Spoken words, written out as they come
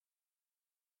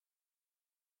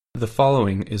The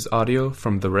following is audio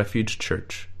from the Refuge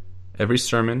Church. Every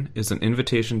sermon is an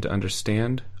invitation to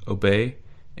understand, obey,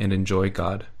 and enjoy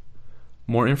God.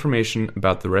 More information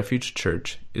about the Refuge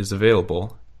Church is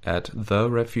available at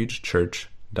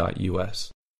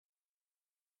therefugechurch.us.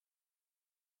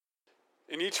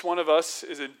 In each one of us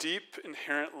is a deep,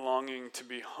 inherent longing to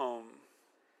be home,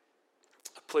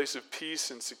 a place of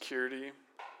peace and security.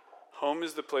 Home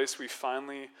is the place we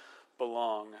finally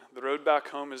belong. The road back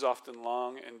home is often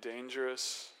long and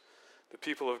dangerous. The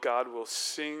people of God would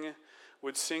sing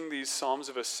these psalms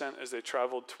of ascent as they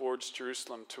traveled towards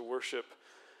Jerusalem to worship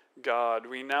God.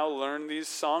 We now learn these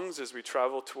songs as we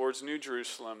travel towards New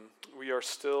Jerusalem. We are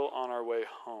still on our way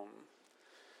home.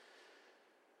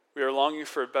 We are longing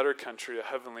for a better country, a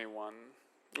heavenly one.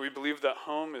 We believe that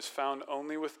home is found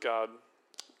only with God.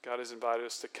 God has invited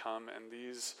us to come, and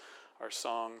these are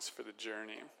songs for the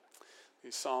journey.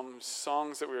 These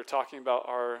songs that we are talking about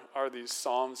are these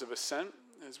psalms of ascent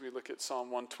as we look at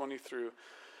Psalm 120 through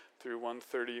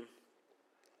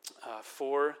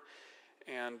 134.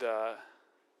 And I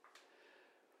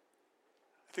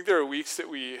think there are weeks that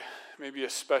we maybe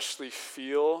especially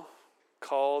feel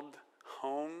called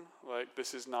home, like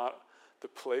this is not the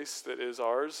place that is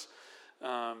ours.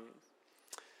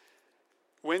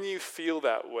 When you feel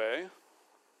that way,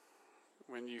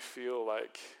 when you feel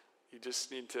like you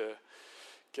just need to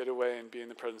get away and be in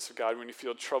the presence of God, when you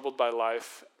feel troubled by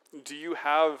life, do you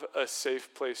have a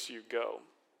safe place you go?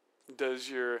 Does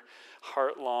your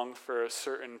heart long for a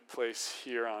certain place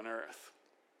here on earth?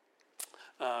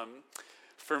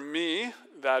 For me,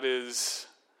 that is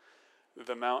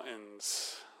the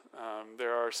mountains.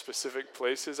 There are specific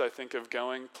places I think of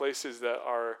going, places that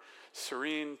are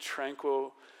serene,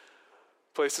 tranquil,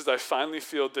 places I finally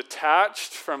feel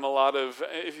detached from a lot of,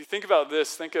 if you think about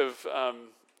this, think of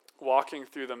walking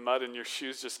through the mud and your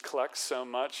shoes just collect so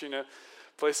much,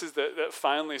 places that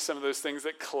finally some of those things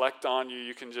that collect on you,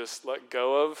 you can just let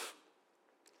go of.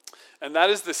 And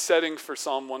that is the setting for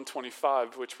Psalm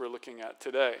 125, which we're looking at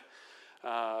today.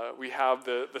 We have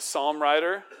the psalm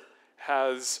writer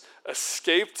has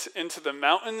escaped into the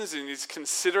mountains and he's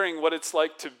considering what it's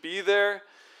like to be there,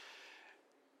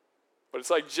 what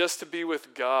it's like just to be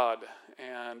with God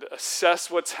and assess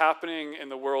what's happening in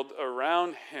the world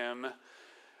around him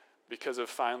because of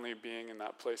finally being in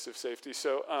that place of safety.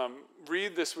 So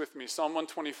read this with me, Psalm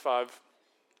 125,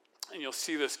 and you'll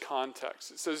see this context.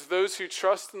 It says, "Those who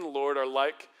trust in the Lord are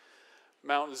like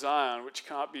Mount Zion, which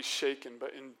cannot be shaken,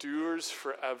 but endures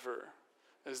forever.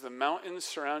 As the mountains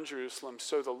surround Jerusalem,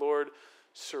 so the Lord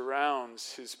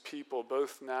surrounds his people,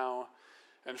 both now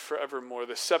and forevermore.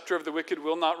 The scepter of the wicked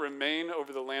will not remain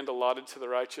over the land allotted to the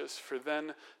righteous, for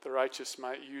then the righteous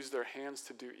might use their hands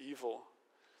to do evil.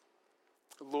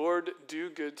 Lord, do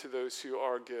good to those who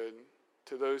are good,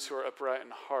 to those who are upright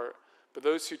in heart. But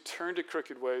those who turn to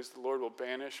crooked ways, the Lord will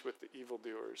banish with the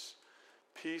evildoers.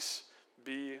 Peace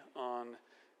be on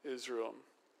Israel."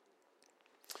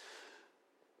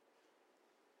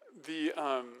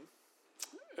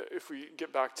 If we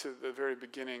get back to the very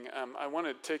beginning, I want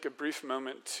to take a brief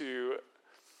moment to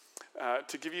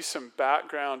give you some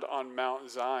background on Mount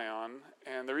Zion.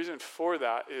 And the reason for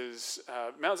that is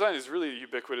Mount Zion is really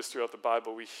ubiquitous throughout the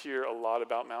Bible. We hear a lot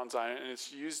about Mount Zion, and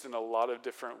it's used in a lot of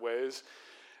different ways.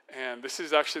 And this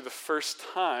is actually the first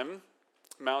time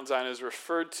Mount Zion is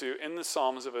referred to in the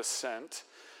Psalms of Ascent,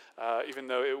 even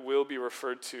though it will be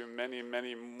referred to many,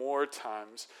 many more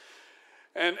times.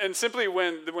 And simply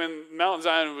when Mount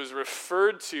Zion was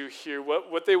referred to here,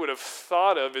 what they would have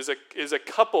thought of is a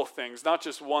couple things, not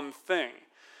just one thing.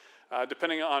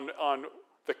 Depending on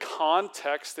the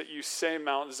context that you say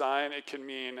Mount Zion, it can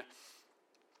mean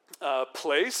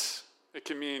place, it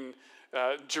can mean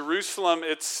Jerusalem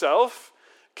itself,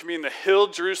 it can mean the hill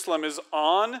Jerusalem is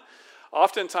on.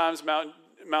 Oftentimes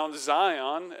Mount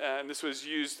Zion, and this was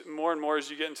used more and more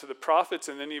as you get into the prophets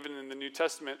and then even in the New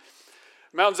Testament,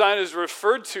 Mount Zion is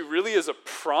referred to really as a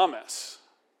promise.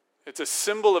 It's a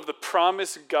symbol of the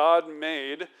promise God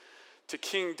made to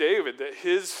King David, that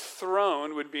his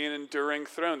throne would be an enduring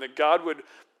throne, that God would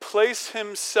place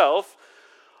himself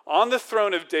on the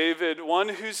throne of David, one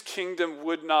whose kingdom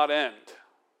would not end.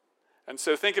 And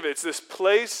so think of it, it's this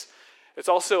place, it's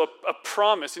also a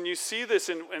promise. And you see this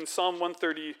in Psalm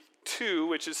 132,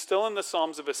 which is still in the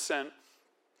Psalms of Ascent.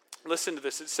 Listen to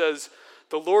this, it says,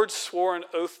 "The Lord swore an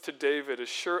oath to David, a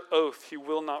sure oath he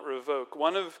will not revoke.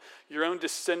 One of your own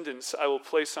descendants I will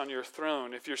place on your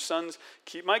throne. If your sons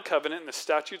keep my covenant and the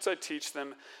statutes I teach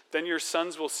them, then your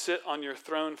sons will sit on your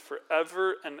throne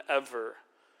forever and ever.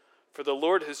 For the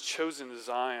Lord has chosen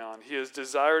Zion. He has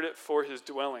desired it for his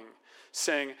dwelling,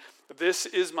 saying, This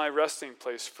is my resting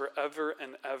place forever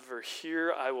and ever.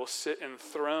 Here I will sit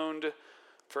enthroned,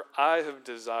 for I have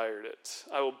desired it.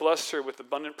 I will bless her with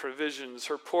abundant provisions.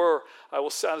 Her poor I will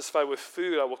satisfy with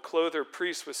food. I will clothe her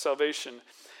priests with salvation,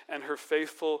 and her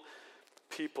faithful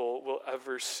people will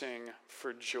ever sing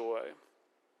for joy.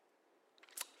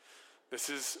 This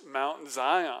is Mount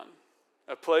Zion,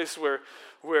 a place where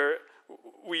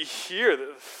we hear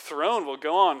that the throne will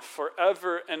go on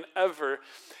forever and ever.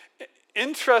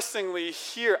 Interestingly,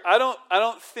 here, I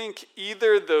don't think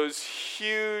either those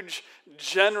huge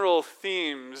general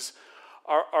themes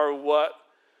are what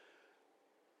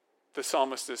the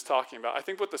psalmist is talking about. I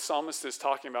think what the psalmist is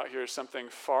talking about here is something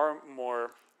far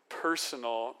more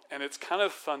personal, and it's kind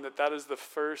of fun that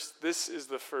this is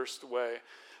the first way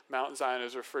Mount Zion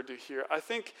is referred to here. I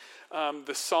think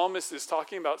the psalmist is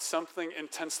talking about something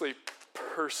intensely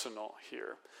personal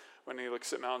here when he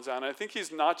looks at Mount Zion. I think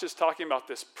he's not just talking about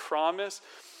this promise,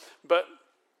 but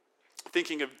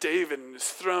thinking of David and his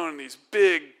throne and these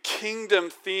big kingdom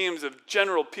themes of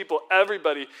general people,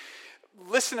 everybody.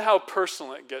 Listen how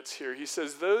personal it gets here. He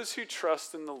says, those who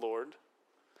trust in the Lord.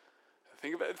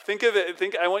 Think of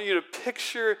it. I want you to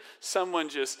picture someone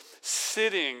just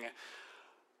sitting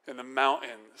in the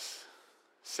mountains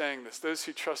saying this. Those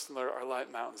who trust in the Lord are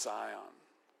like Mount Zion,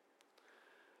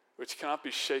 which cannot be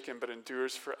shaken but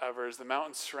endures forever. As the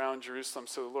mountains surround Jerusalem,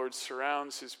 so the Lord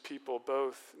surrounds his people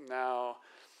both now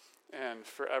and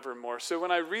forevermore. So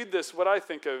when I read this, what I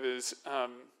think of is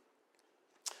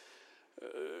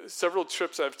several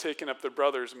trips I've taken up the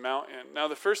Brothers Mountain. Now,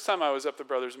 the first time I was up the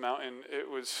Brothers Mountain, it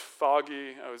was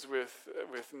foggy. I was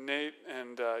with Nate,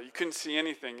 and you couldn't see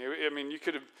anything. You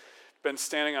could have been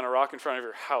standing on a rock in front of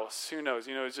your house. Who knows?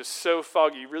 It was just so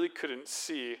foggy, you really couldn't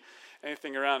see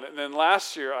anything around it. And then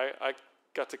last year, I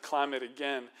got to climb it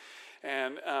again.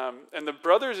 And the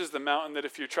Brothers is the mountain that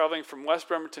if you're traveling from West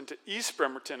Bremerton to East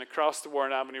Bremerton across the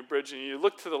Warren Avenue Bridge, and you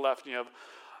look to the left, and you have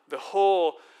the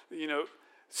whole,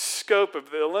 scope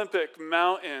of the Olympic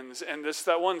Mountains, and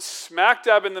that one smack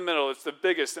dab in the middle, it's the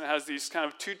biggest, and it has these kind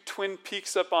of two twin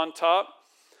peaks up on top.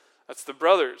 That's the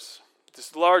Brothers,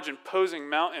 this large imposing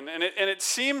mountain. And it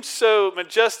seemed so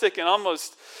majestic and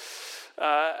almost,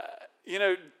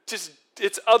 just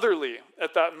it's otherly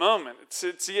at that moment.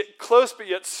 It's yet close, but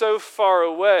yet so far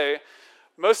away.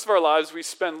 Most of our lives we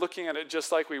spend looking at it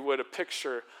just like we would a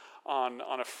picture on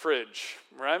a fridge,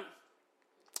 right?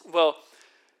 Well,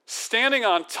 standing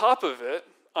on top of it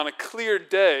on a clear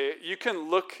day, you can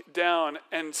look down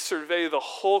and survey the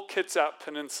whole Kitsap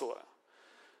Peninsula.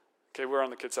 Okay, we're on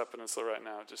the Kitsap Peninsula right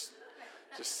now, just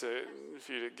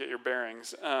for you to get your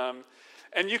bearings.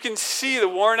 And you can see the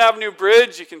Warren Avenue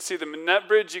Bridge, you can see the Manette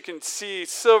Bridge, you can see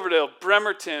Silverdale,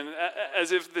 Bremerton,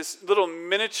 as if this little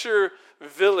miniature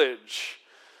village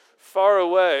far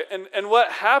away. And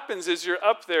what happens as you're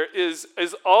up there is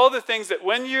all the things that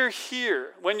when you're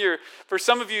here, for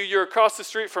some of you, you're across the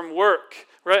street from work,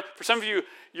 right? For some of you,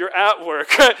 you're at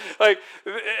work, right? Like,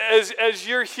 as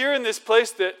you're here in this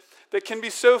place that can be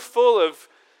so full of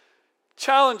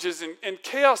challenges and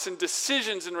chaos and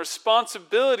decisions and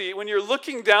responsibility, when you're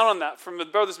looking down on that from the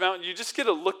Brothers Mountain, you just get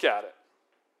to look at it.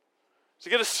 So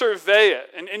you get to survey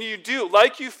it. And you do,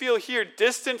 like you feel here,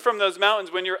 distant from those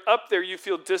mountains. When you're up there, you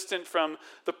feel distant from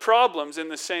the problems in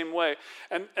the same way.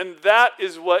 And that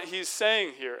is what he's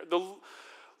saying here.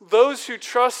 Those who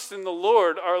trust in the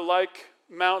Lord are like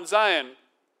Mount Zion.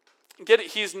 Get it?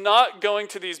 He's not going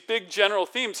to these big general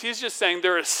themes. He's just saying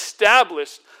they're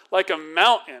established like a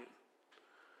mountain.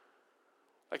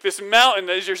 Like this mountain,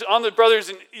 as you're on the Brothers,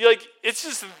 and it's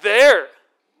just there.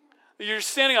 You're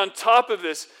standing on top of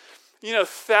this,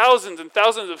 thousands and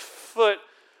thousands of foot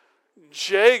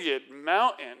jagged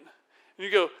mountain. And you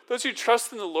go, those who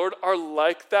trust in the Lord are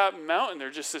like that mountain.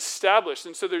 They're just established.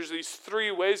 And so there's these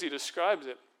three ways he describes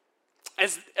it.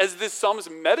 As this psalmist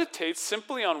meditates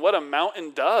simply on what a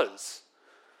mountain does.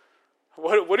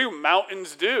 What do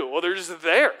mountains do? Well, they're just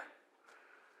there.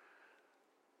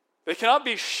 They cannot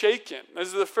be shaken. This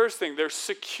is the first thing. They're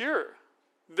secure.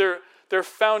 Their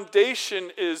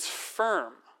foundation is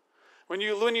firm. When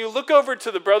you look over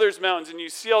to the Brothers Mountains and you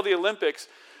see all the Olympics,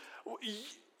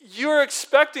 you're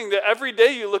expecting that every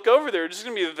day you look over there, it's just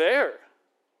going to be there.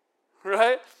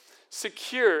 Right?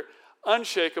 Secure,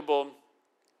 unshakable.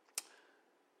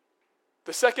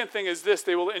 The second thing is this: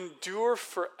 they will endure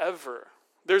forever.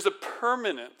 There's a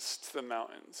permanence to the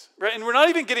mountains, right? And we're not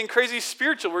even getting crazy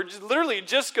spiritual. We're literally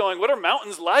just going, what are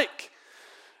mountains like?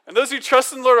 And those who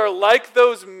trust in the Lord are like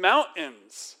those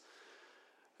mountains.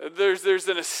 There's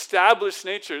an established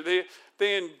nature.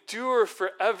 They endure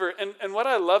forever. And what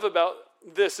I love about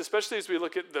this, especially as we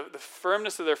look at the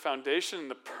firmness of their foundation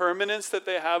and the permanence that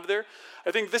they have there,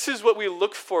 I think this is what we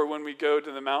look for when we go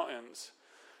to the mountains.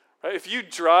 Right? If you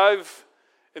drive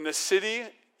in the city,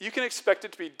 you can expect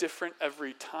it to be different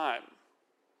every time.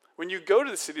 When you go to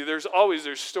the city, there's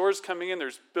stores coming in,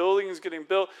 there's buildings getting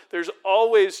built, there's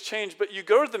always change, but you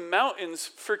go to the mountains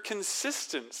for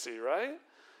consistency, right?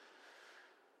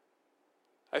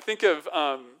 I think of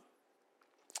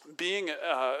being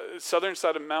southern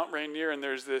side of Mount Rainier, and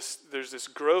there's this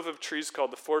grove of trees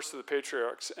called the Forest of the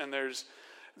Patriarchs, and there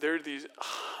are these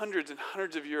hundreds and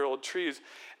hundreds of year old trees,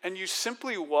 and you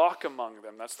simply walk among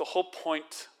them. That's the whole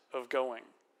point of going,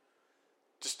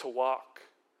 just to walk.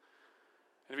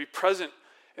 And to be present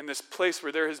in this place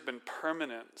where there has been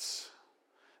permanence.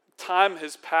 Time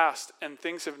has passed and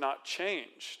things have not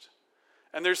changed.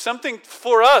 And there's something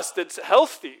for us that's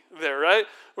healthy there, right?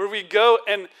 Where we go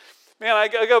and, man, I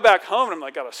go back home and I'm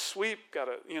like, got to sweep, got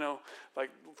to,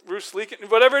 like roofs leaking,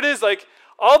 whatever it is, like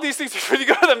all these things. When you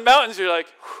go to the mountains, you're like,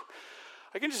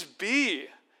 I can just be.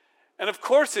 And of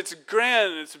course it's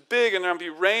grand and it's big and there'll be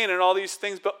rain and all these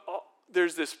things, but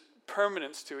there's this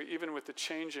permanence to it, even with the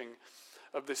changing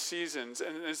of the seasons.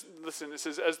 And listen, this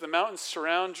is, as the mountains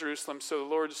surround Jerusalem, so the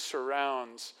Lord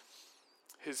surrounds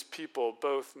his people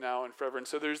both now and forever. And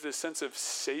so there's this sense of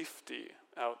safety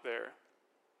out there.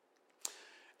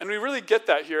 And we really get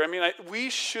that here. I mean, we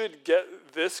should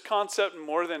get this concept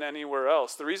more than anywhere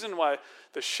else. The reason why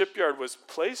the shipyard was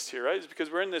placed here, right, is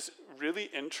because we're in this really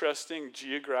interesting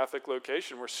geographic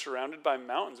location. We're surrounded by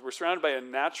mountains. We're surrounded by a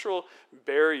natural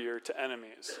barrier to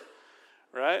enemies,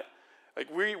 right? Like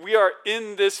we are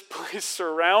in this place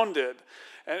surrounded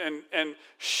and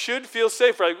should feel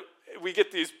safe, right? We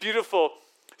get these beautiful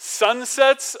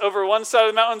sunsets over one side of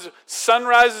the mountains,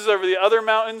 sunrises over the other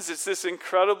mountains. It's this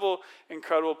incredible,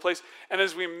 incredible place. And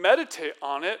as we meditate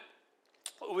on it,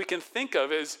 what we can think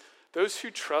of is those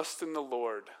who trust in the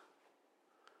Lord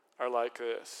are like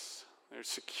this. They're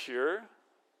secure,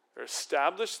 they're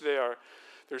established,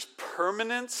 there's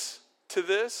permanence to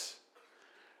this.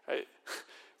 Right?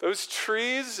 Those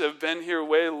trees have been here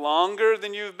way longer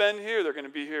than you've been here. They're going to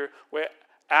be here way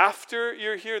after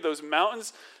you're here. Those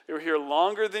mountains, they were here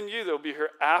longer than you. They'll be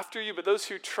here after you. But those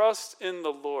who trust in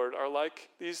the Lord are like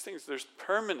these things. There's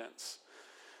permanence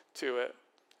to it.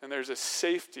 And there's a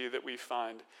safety that we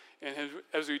find in him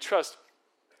as we trust.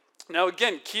 Now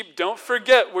again, don't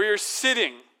forget where you're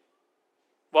sitting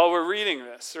while we're reading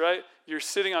this, right? You're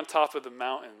sitting on top of the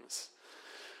mountains.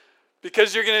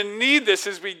 Because you're going to need this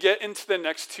as we get into the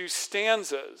next two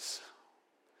stanzas.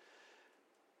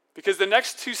 Because the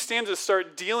next two stanzas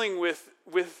start dealing with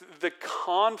the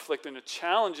conflict and the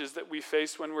challenges that we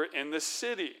face when we're in the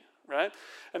city, right?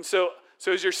 And so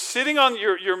as you're sitting on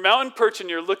your mountain perch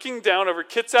and you're looking down over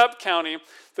Kitsap County,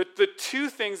 the two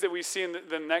things that we see in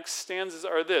the next stanzas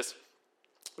are this.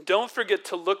 Don't forget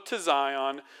to look to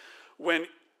Zion when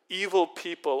evil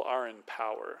people are in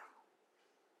power.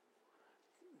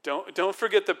 Don't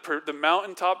forget the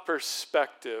mountaintop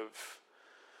perspective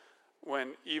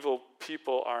when evil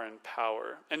people are in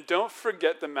power. And don't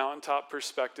forget the mountaintop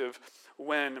perspective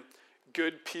when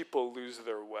good people lose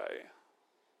their way.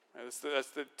 That's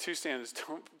the two stanzas.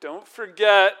 Don't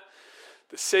forget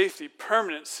the safety,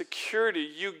 permanent security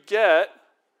you get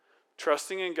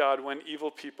trusting in God when evil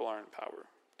people are in power.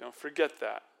 Don't forget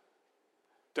that.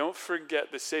 Don't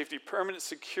forget the safety, permanent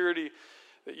security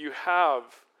that you have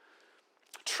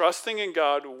trusting in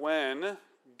God when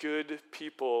good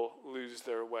people lose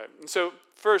their way. And so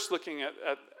first looking at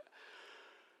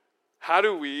how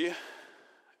do we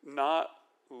not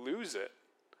lose it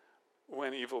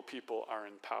when evil people are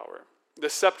in power? The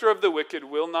scepter of the wicked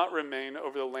will not remain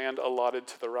over the land allotted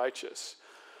to the righteous,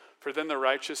 for then the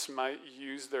righteous might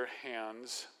use their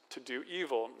hands to do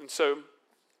evil. And so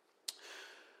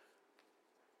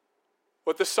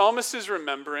what the psalmist is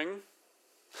remembering,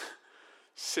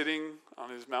 sitting on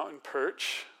his mountain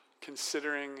perch,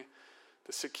 considering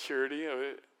the security of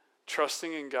it,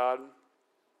 trusting in God,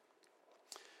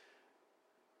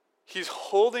 he's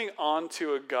holding on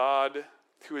to a God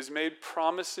who has made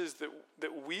promises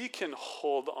that we can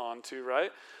hold on to,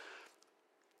 right?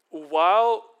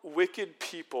 While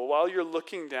you're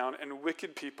looking down, and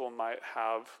wicked people might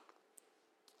have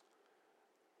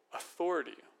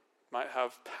authority, might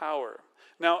have power.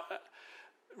 Now,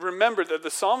 remember that the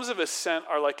Psalms of Ascent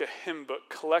are like a hymn book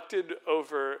collected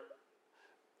over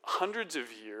hundreds of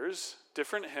years,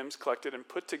 different hymns collected and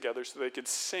put together so they could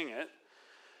sing it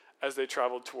as they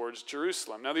traveled towards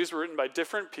Jerusalem. Now, these were written by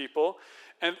different people,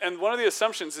 And one of the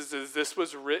assumptions is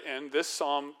this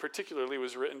psalm particularly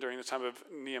was written during the time of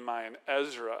Nehemiah and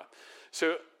Ezra.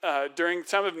 So during the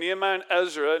time of Nehemiah and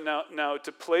Ezra, now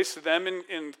to place them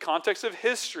in context of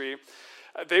history,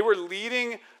 they were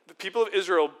leading the people of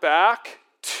Israel back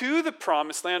to the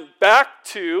promised land, back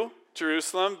to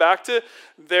Jerusalem, back to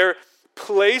their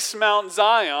place, Mount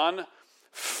Zion,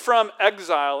 from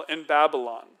exile in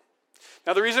Babylon.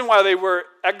 Now, the reason why they were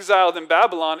exiled in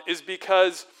Babylon is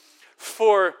because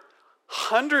for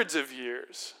hundreds of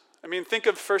years, I mean, think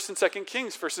of 1st and 2nd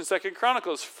Kings, 1st and 2nd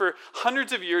Chronicles. For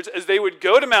hundreds of years, as they would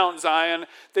go to Mount Zion,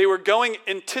 they were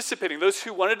anticipating. Those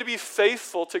who wanted to be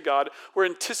faithful to God were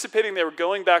anticipating they were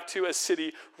going back to a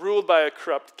city ruled by a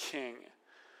corrupt king.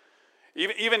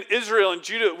 Even Israel and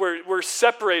Judah were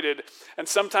separated, and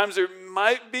sometimes there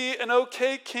might be an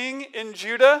okay king in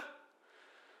Judah,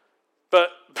 but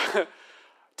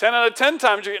 10 out of 10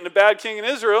 times you're getting a bad king in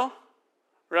Israel,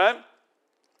 right?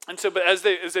 And so, but as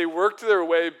they worked their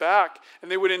way back, and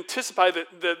they would anticipate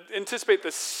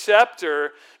the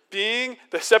scepter being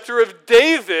the scepter of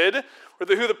David,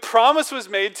 who the promise was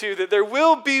made to, that there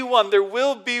will be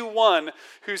one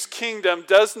whose kingdom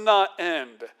does not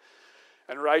end,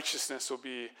 and righteousness will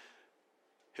be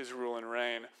his rule and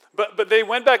reign. But they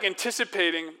went back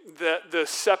anticipating that the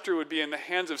scepter would be in the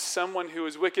hands of someone who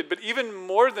was wicked. But even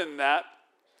more than that,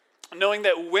 knowing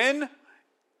that when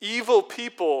evil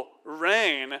people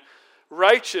reign,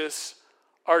 righteous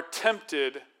are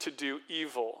tempted to do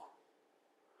evil.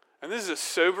 And this is a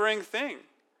sobering thing.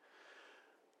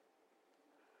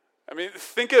 I mean,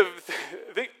 think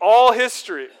all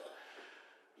history,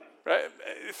 right?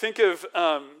 Think of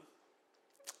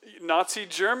Nazi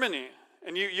Germany,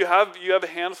 and you have a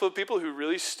handful of people who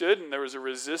really stood, and there was a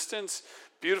resistance.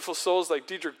 Beautiful souls like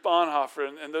Dietrich Bonhoeffer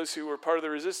and those who were part of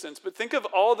the resistance. But think of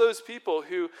all those people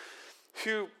who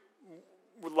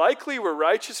likely were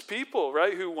righteous people,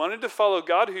 right? Who wanted to follow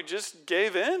God, who just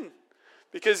gave in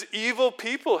because evil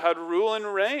people had rule and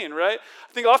reign, right?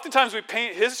 I think oftentimes we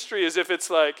paint history as if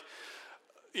it's like,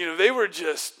 they were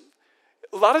just.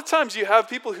 A lot of times you have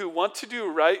people who want to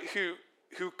do right,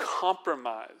 who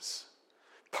compromise,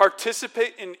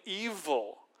 participate in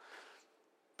evil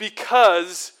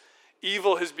because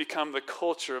evil has become the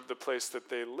culture of the place that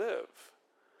they live.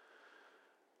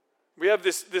 We have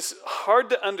this hard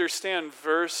to understand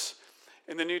verse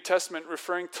in the New Testament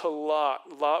referring to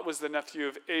Lot. Lot was the nephew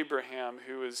of Abraham,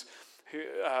 who's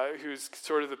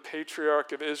sort of the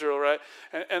patriarch of Israel, right?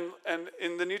 And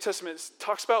in the New Testament it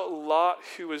talks about Lot,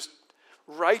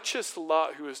 righteous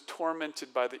Lot, who was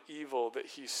tormented by the evil that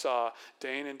he saw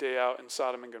day in and day out in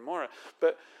Sodom and Gomorrah.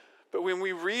 But when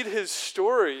we read his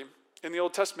story in the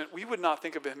Old Testament, we would not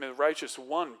think of him as righteous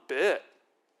one bit.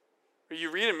 You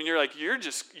read him and you're like,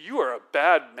 you are a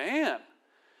bad man.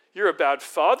 You're a bad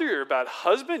father. You're a bad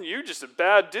husband. You're just a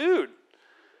bad dude.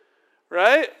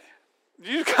 Right?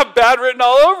 You've got bad written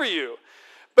all over you.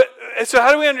 And so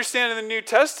how do we understand in the New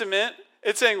Testament,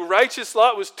 it's saying righteous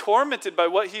Lot was tormented by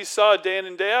what he saw day in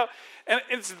and day out. And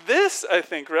it's this, I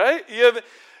think, right?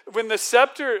 When the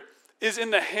scepter is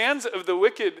in the hands of the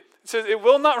wicked, it says it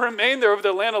will not remain there over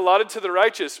the land allotted to the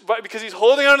righteous. But because he's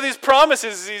holding on to these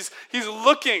promises, he's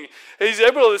looking. He's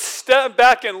able to step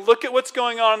back and look at what's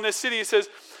going on in this city. He says,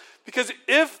 because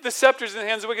if the scepter is in the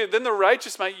hands of the wicked, then the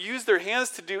righteous might use their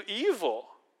hands to do evil.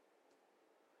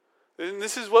 And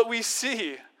this is what we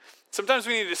see. Sometimes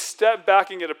we need to step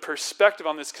back and get a perspective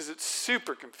on this because it's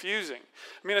super confusing.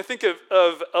 I mean, I think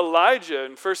of Elijah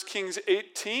in 1 Kings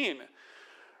 18,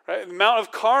 right? The Mount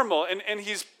of Carmel, and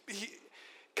he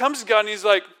comes to God and he's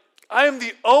like, I am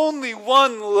the only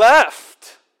one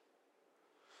left.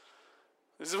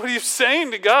 This is what he's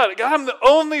saying to God. God, I'm the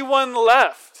only one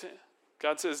left.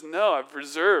 God says, no, I've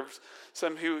reserved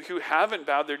some who haven't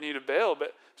bowed their knee to Baal.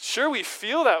 But sure, we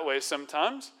feel that way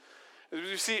sometimes.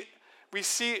 We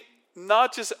see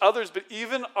not just others, but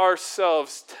even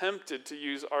ourselves tempted to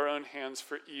use our own hands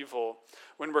for evil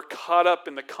when we're caught up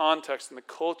in the context and the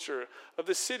culture of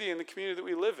the city and the community that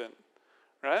we live in,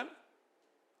 right?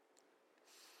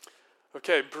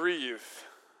 Okay, breathe.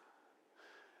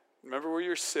 Remember where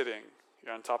you're sitting.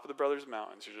 You're on top of the Brothers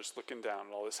Mountains. You're just looking down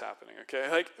at all this happening,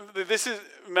 okay?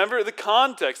 Remember the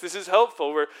context. This is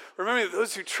helpful. Remember that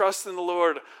those who trust in the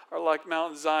Lord are like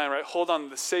Mount Zion, right? Hold on to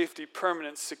the safety,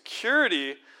 permanent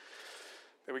security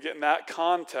that we get in that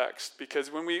context.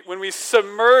 Because when we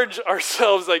submerge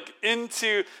ourselves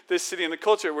into this city and the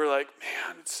culture, we're like,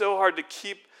 man, it's so hard to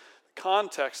keep the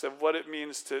context of what it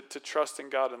means to trust in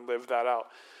God and live that out.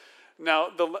 Now,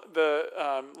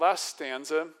 the last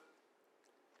stanza,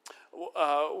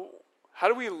 how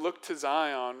do we look to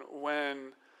Zion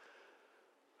when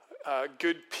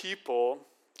good people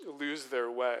lose their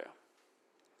way.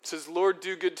 It says, Lord,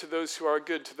 do good to those who are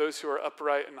good, to those who are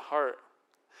upright in heart.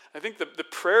 I think the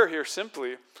prayer here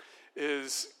simply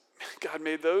is, God,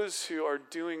 may those who are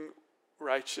doing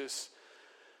righteousness,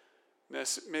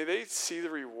 may they see the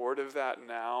reward of that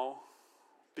now,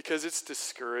 because it's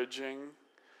discouraging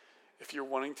if you're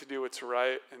wanting to do what's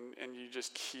right and you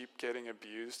just keep getting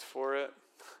abused for it.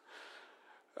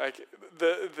 Like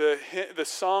the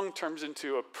song turns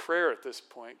into a prayer at this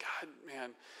point. God, man,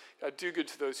 God, do good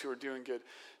to those who are doing good.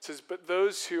 It says, but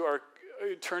those who are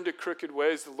turned to crooked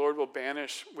ways, the Lord will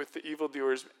banish with the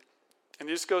evildoers. And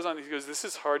he just goes on, he goes, this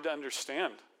is hard to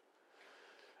understand.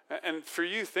 And for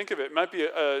you, think of it. It might be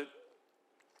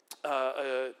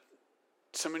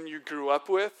someone you grew up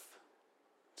with,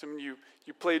 someone you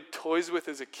played toys with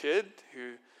as a kid,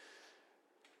 who,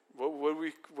 what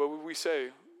would we say?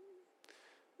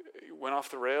 Went off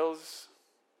the rails.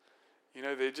 You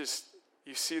know,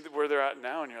 you see where they're at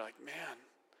now, and you're like, man,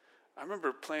 I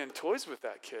remember playing toys with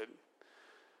that kid.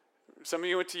 Some of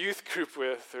you went to youth group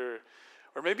with,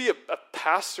 or maybe a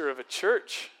pastor of a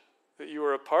church that you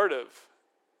were a part of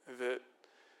that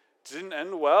didn't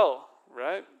end well,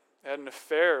 right? They had an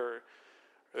affair, or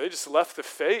they just left the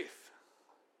faith.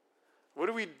 What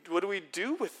do we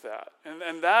do with that?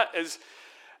 And that is,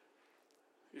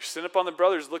 you're sitting up on the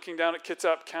brothers looking down at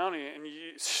Kitsap County, and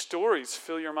stories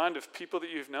fill your mind of people that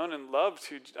you've known and loved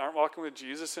who aren't walking with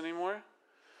Jesus anymore.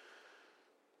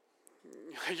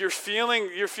 You're feeling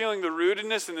the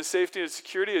rootedness and the safety and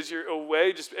security as you're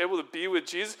away, just able to be with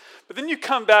Jesus. But then you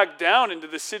come back down into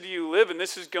the city you live, and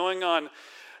this is going on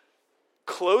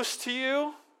close to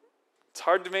you. It's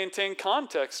hard to maintain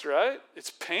context, right?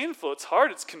 It's painful. It's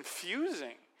hard. It's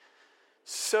confusing.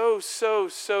 So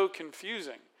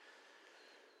confusing.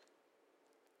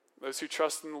 Those who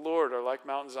trust in the Lord are like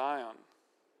Mount Zion.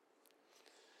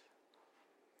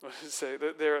 What does it say?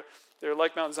 They're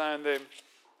like Mount Zion.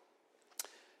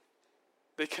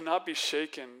 They cannot be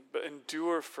shaken, but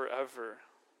endure forever.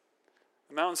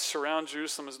 The mountains surround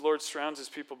Jerusalem as the Lord surrounds his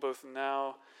people both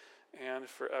now and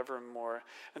forevermore.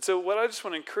 And so what I just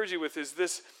want to encourage you with is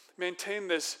this, maintain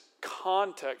this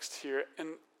context here. And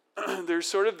there's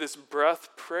sort of this breath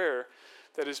prayer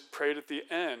that is prayed at the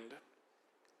end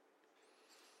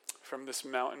from this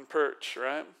mountain perch,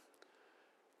 right?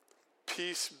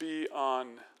 Peace be on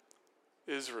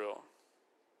Israel.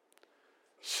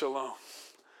 Shalom.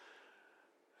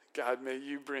 God, may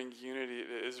you bring unity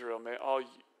to Israel. May all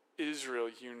Israel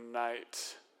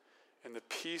unite in the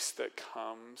peace that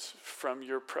comes from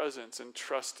your presence and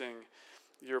trusting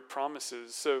your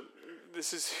promises. So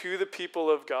this is who the people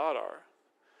of God are.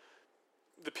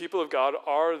 The people of God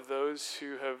are those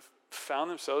who have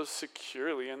found themselves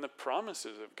securely in the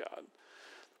promises of God.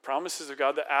 The promises of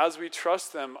God that as we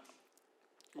trust them,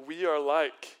 we are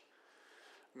like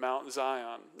Mount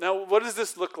Zion. Now, what does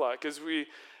this look like as we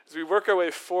work our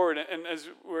way forward, and as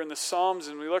we're in the Psalms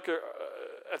and we look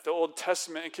at the Old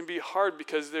Testament? It can be hard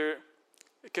because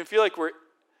it can feel like we're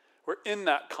in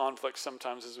that conflict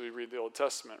sometimes as we read the Old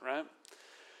Testament, right?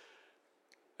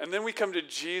 And then we come to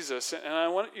Jesus, and I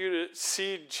want you to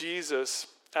see Jesus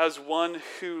as one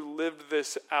who lived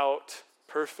this out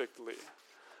perfectly.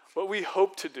 What we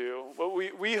hope to do, what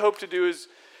we hope to do is,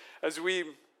 as we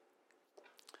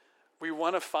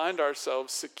want to find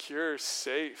ourselves secure,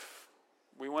 safe.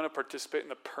 We want to participate in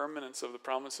the permanence of the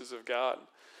promises of God.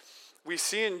 We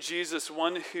see in Jesus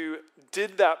one who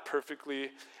did that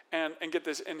perfectly, and get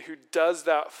this, and who does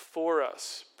that for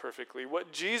us perfectly.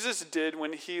 What Jesus did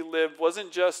when he lived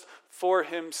wasn't just for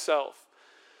himself,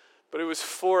 but it was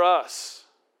for us.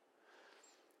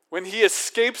 When he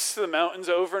escapes to the mountains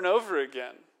over and over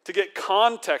again, to get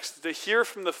context, to hear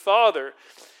from the Father,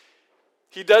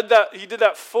 he did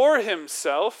that for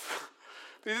himself.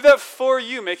 He did that for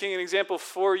you, making an example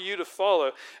for you to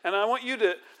follow. And I want you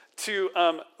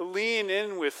to lean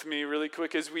in with me really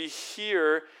quick as we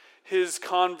hear his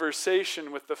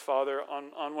conversation with the Father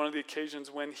on one of the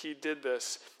occasions when he did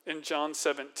this in John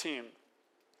 17.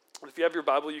 If you have your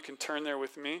Bible, you can turn there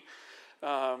with me.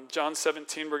 John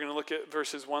 17, we're going to look at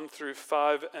verses 1 through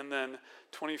 5 and then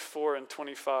 24 and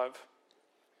 25.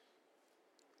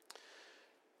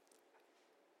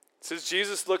 It says,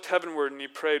 Jesus looked heavenward and he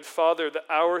prayed, Father, the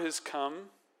hour has come.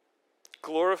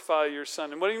 Glorify your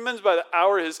Son. And what he means by the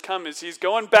hour has come is he's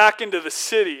going back into the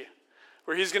city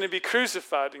where he's going to be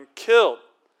crucified and killed,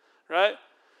 right?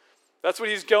 That's what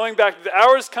he's going back to. The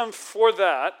hour has come for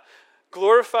that.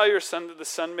 Glorify your Son, that the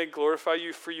Son may glorify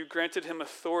you, for you granted him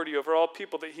authority over all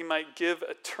people, that he might give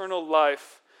eternal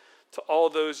life to all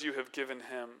those you have given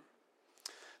him.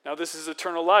 Now this is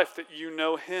eternal life, that you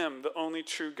know him, the only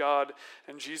true God,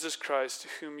 and Jesus Christ,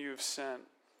 whom you have sent.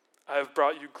 I have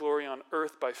brought you glory on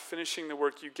earth by finishing the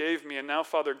work you gave me. And now,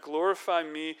 Father, glorify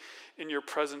me in your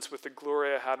presence with the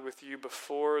glory I had with you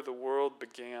before the world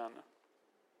began.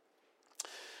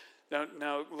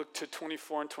 Now look to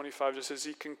 24 and 25, just as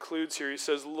he concludes here. He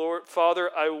says, Lord, Father,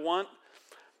 I want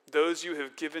those you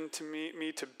have given to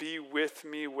me to be with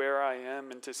me where I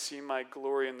am and to see my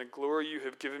glory and the glory you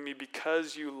have given me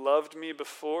because you loved me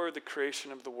before the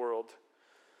creation of the world.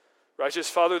 Righteous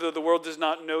Father, though the world does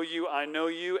not know you, I know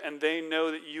you, and they know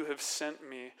that you have sent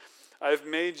me. I have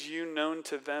made you known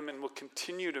to them and will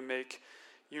continue to make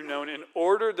you known in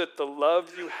order that the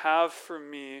love you have for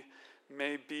me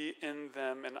may be in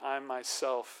them and I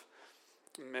myself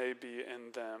may be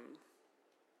in them.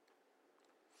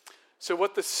 So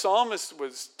what the psalmist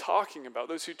was talking about,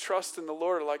 those who trust in the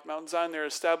Lord are like Mount Zion, they're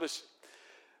established,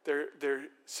 they're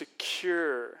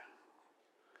secure.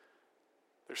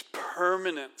 There's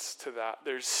permanence to that.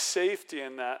 There's safety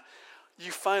in that.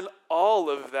 You find all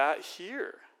of that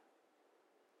here.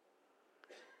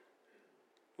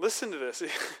 Listen to this.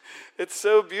 It's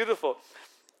so beautiful.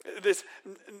 This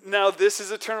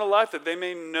is eternal life, that they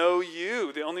may know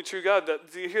you, the only true God. That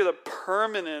you hear the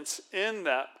permanence in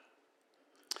that.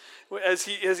 As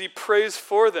he prays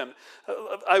for them,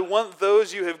 I want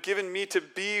those you have given me to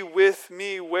be with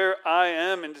me where I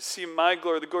am and to see my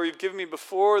glory, the glory you've given me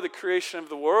before the creation of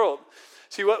the world.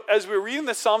 See, as we're reading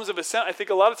the Psalms of Ascent, I think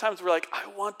a lot of times we're like, I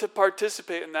want to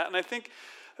participate in that. And I think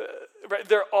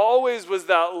there always was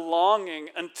that longing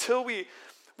until we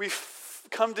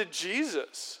come to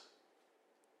Jesus.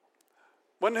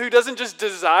 One who doesn't just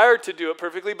desire to do it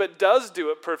perfectly, but does do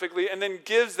it perfectly and then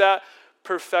gives that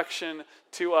perfection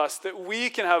to us, that we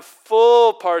can have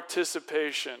full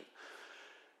participation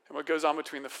in what goes on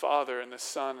between the Father and the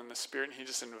Son and the Spirit, and he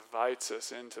just invites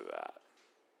us into that.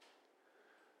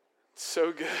 It's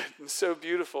so good and so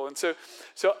beautiful. And so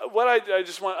what I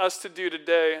just want us to do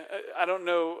today, I don't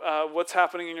know what's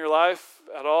happening in your life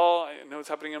at all, I know what's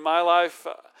happening in my life,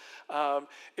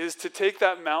 is to take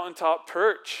that mountaintop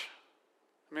perch.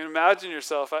 I mean, imagine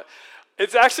yourself.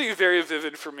 It's actually very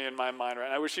vivid for me in my mind, right?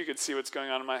 I wish you could see what's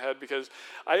going on in my head, because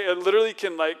I literally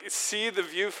can see the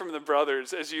view from the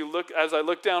brothers as I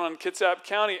look down on Kitsap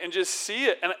County and just see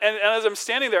it. And as I'm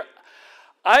standing there,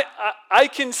 I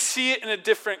can see it in a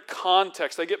different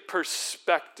context. I get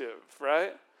perspective,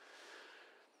 right?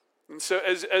 And so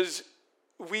as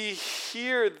we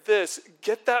hear this,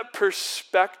 get that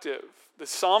perspective, the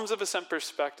Psalms of Ascent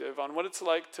perspective on what it's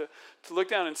like to look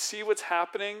down and see what's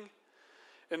happening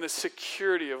in the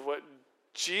security of what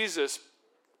Jesus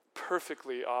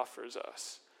perfectly offers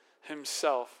us,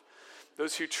 himself.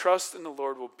 Those who trust in the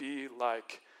Lord will be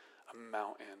like a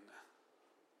mountain.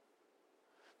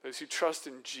 Those who trust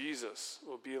in Jesus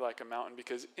will be like a mountain,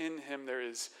 because in him there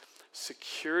is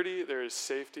security, there is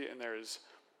safety, and there is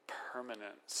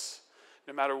permanence.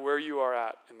 No matter where you are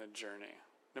at in the journey,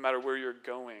 no matter where you're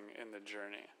going in the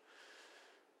journey,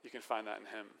 you can find that in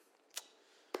him.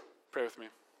 Pray with me.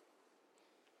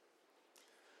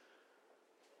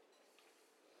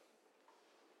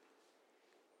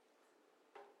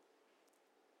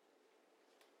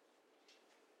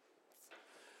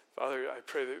 Father, I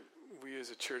pray that we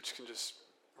as a church can just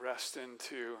rest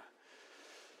into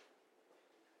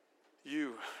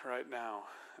you right now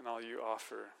and all you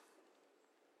offer.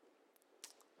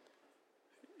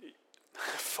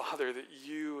 Father, that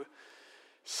you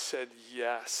said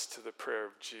yes to the prayer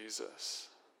of Jesus,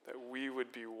 that we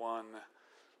would be one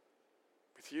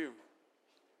with you,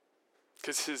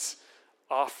 because his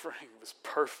offering was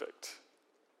perfect.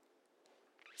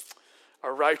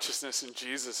 Our righteousness in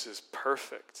Jesus is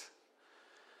perfect.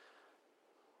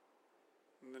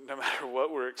 No matter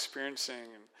what we're experiencing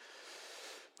and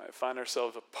might find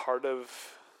ourselves a part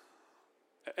of,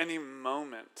 at any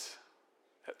moment,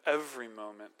 at every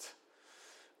moment,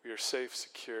 we are safe,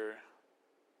 secure,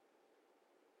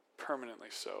 permanently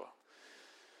so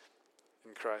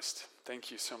in Christ.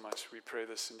 Thank you so much. We pray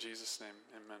this in Jesus' name.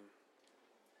 Amen.